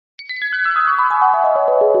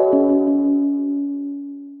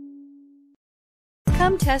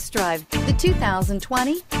Come test drive the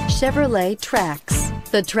 2020 Chevrolet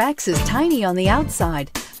Trax. The Trax is tiny on the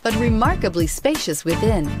outside, but remarkably spacious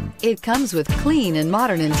within. It comes with clean and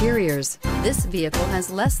modern interiors. This vehicle has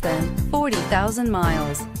less than 40,000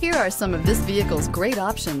 miles. Here are some of this vehicle's great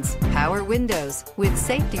options: power windows with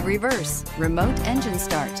safety reverse, remote engine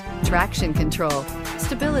start, traction control,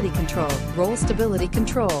 stability control, roll stability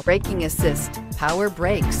control, braking assist, power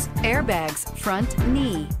brakes, airbags, front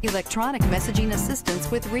knee, electronic messaging assistance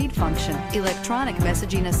with read function, electronic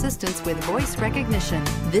messaging assistance with voice recognition.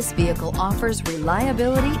 This vehicle offers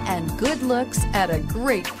reliability and good looks at a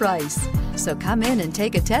great price. So come in and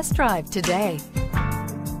take a test drive today.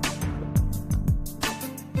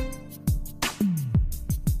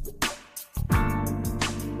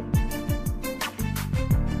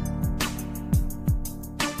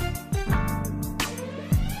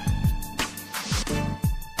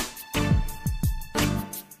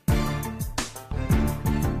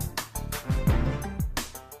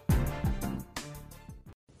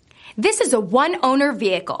 This is a one-owner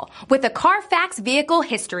vehicle with a Carfax Vehicle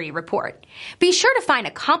History Report. Be sure to find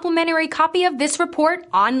a complimentary copy of this report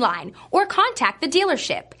online or contact the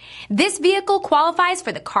dealership. This vehicle qualifies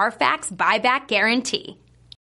for the Carfax Buyback Guarantee.